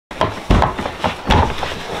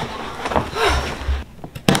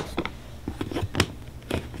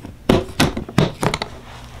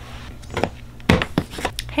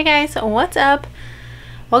Hey guys, what's up?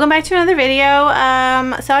 Welcome back to another video.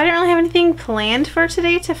 So I didn't really have anything planned for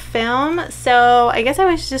today to film, so I guess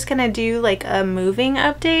I was just gonna do like a moving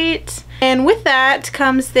update. And with that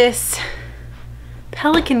comes this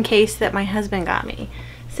Pelican case that my husband got me.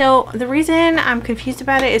 So the reason I'm confused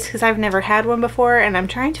about it is because I've never had one before and I'm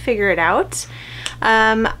trying to figure it out.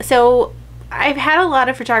 So I've had a lot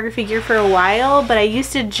of photography gear for a while, but I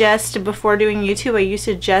used to just, before doing YouTube, I used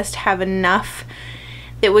to just have enough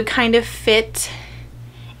that would kind of fit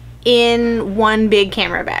in one big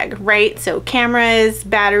camera bag, right? So cameras,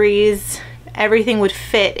 batteries, everything would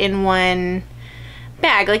fit in one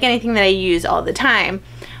bag, like anything that I use all the time.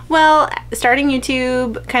 Well, starting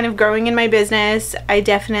YouTube, kind of growing in my business, I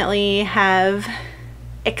definitely have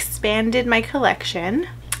expanded my collection.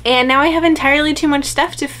 And now I have entirely too much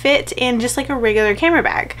stuff to fit in just like a regular camera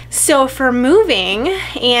bag. So for moving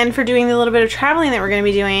and for doing the little bit of traveling that we're gonna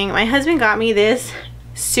be doing, my husband got me this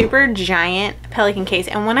super giant Pelican case.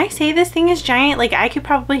 And when I say this thing is giant, like I could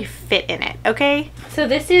probably fit in it, okay? So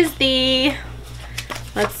this is the,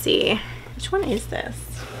 let's see, which one is this?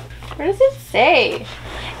 Where does it say?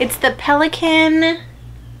 It's the Pelican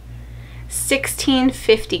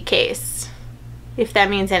 1650 case, if that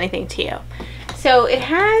means anything to you. So it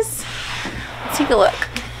has, let's take a look.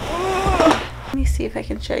 Let me see if I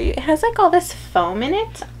can show you. It has like all this foam in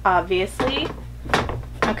it, obviously.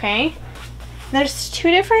 Okay. There's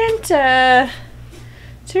two different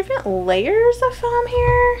layers of foam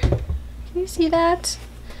here. Can you see that?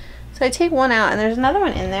 So I take one out and there's another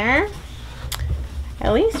one in there.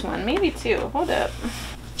 At least one, maybe two. Hold up.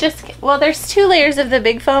 Well, there's two layers of the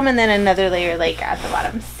big foam and then another layer like at the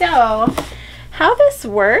bottom. So how this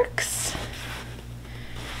works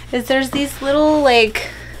is there's these little like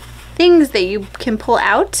things that you can pull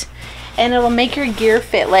out and it'll make your gear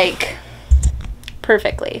fit like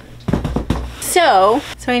perfectly. So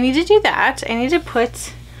I need to do that. I need to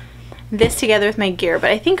put this together with my gear, but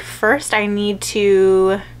I think first I need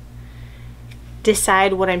to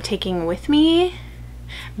decide what I'm taking with me,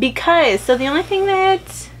 because so the only thing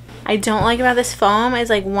that I don't like about this foam is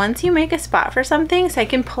like once you make a spot for something, so I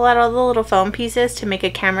can pull out all the little foam pieces to make a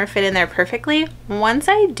camera fit in there perfectly. Once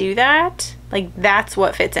I do that, like that's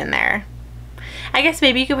what fits in there. I guess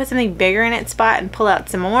maybe you could put something bigger in its spot and pull out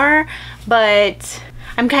some more, but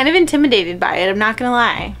I'm kind of intimidated by it, I'm not gonna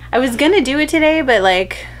lie. I was gonna do it today, but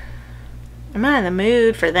like, I'm not in the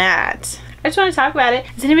mood for that. I just want to talk about it.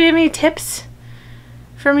 Does anybody have any tips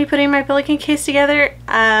for me putting my Pelican case together?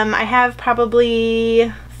 I have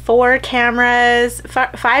probably five cameras.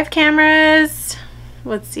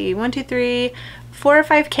 Let's see, 1, 2, 3, 4 or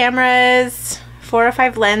 5 cameras, 4 or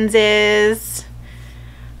 5 lenses,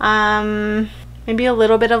 maybe a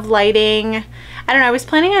little bit of lighting. I don't know, I was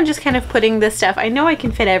planning on just kind of putting this stuff. I know I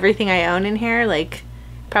can fit everything I own in here, like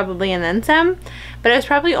probably and then some, but I was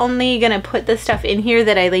probably only gonna put the stuff in here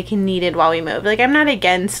that I like needed while we move. Like I'm not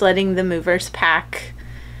against letting the movers pack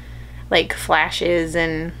like flashes,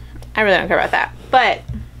 and I really don't care about that. But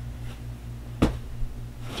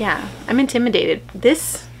yeah, I'm intimidated.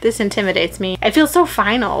 This intimidates me. I feel so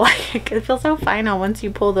final. Like it feels so final once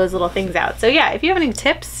you pull those little things out. So yeah, if you have any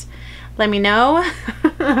tips, let me know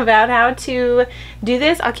about how to do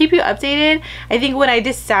this. I'll keep you updated. I think when I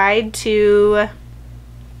decide to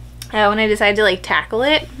like tackle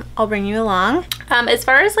it, I'll bring you along. As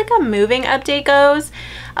far as like a moving update goes,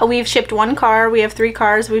 we've shipped one car. We have 3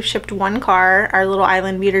 cars. We've shipped one car. Our little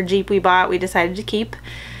Island Beater Jeep we bought, we decided to keep.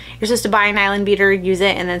 You're supposed to buy an Island Beater, use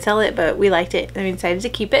it, and then sell it, but we liked it and we decided to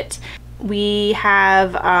keep it. We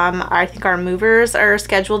have, I think our movers are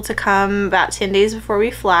scheduled to come about 10 days before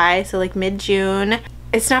we fly, so like mid-June.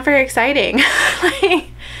 It's not very exciting.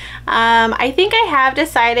 I think I have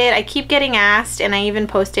decided, I keep getting asked, and I even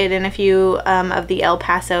posted in a few of the El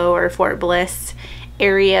Paso or Fort Bliss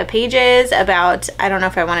area pages about, I don't know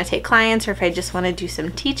if I want to take clients or if I just want to do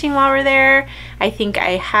some teaching while we're there. I think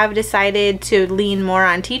I have decided to lean more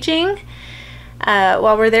on teaching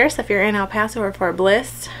while we're there. So if you're in El Paso or Fort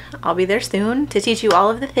Bliss, I'll be there soon to teach you all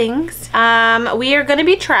of the things. We are going to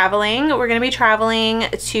be traveling. We're going to be traveling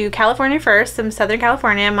to California first, some Southern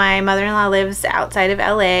California. My mother-in-law lives outside of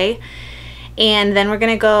LA. And then we're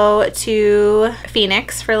going to go to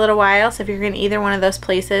Phoenix for a little while. So if you're in either one of those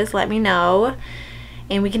places, let me know.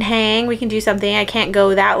 And we can hang, we can do something. I can't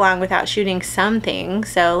go that long without shooting something,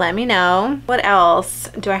 so let me know. What else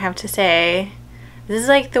do I have to say? This is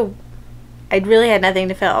like I really had nothing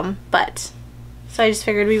to film, but so I just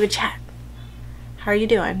figured we would chat. How are you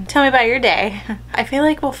doing? Tell me about your day. I feel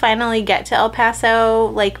like we'll finally get to El Paso,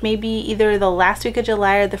 like maybe either the last week of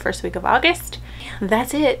July or the first week of August.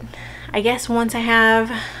 That's it. I guess once I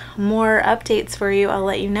have more updates for you, I'll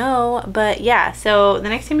let you know. But yeah, so the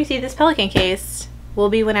next time you see this Pelican case will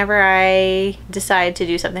be whenever I decide to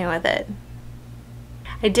do something with it.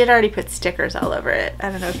 I did already put stickers all over it.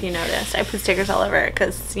 I don't know if you noticed. I put stickers all over it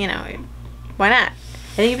because, you know, why not?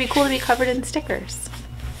 I think it'd be cool to be covered in stickers.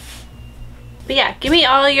 But yeah, give me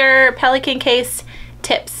all your Pelican case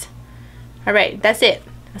tips. All right, that's it.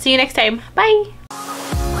 I'll see you next time. Bye.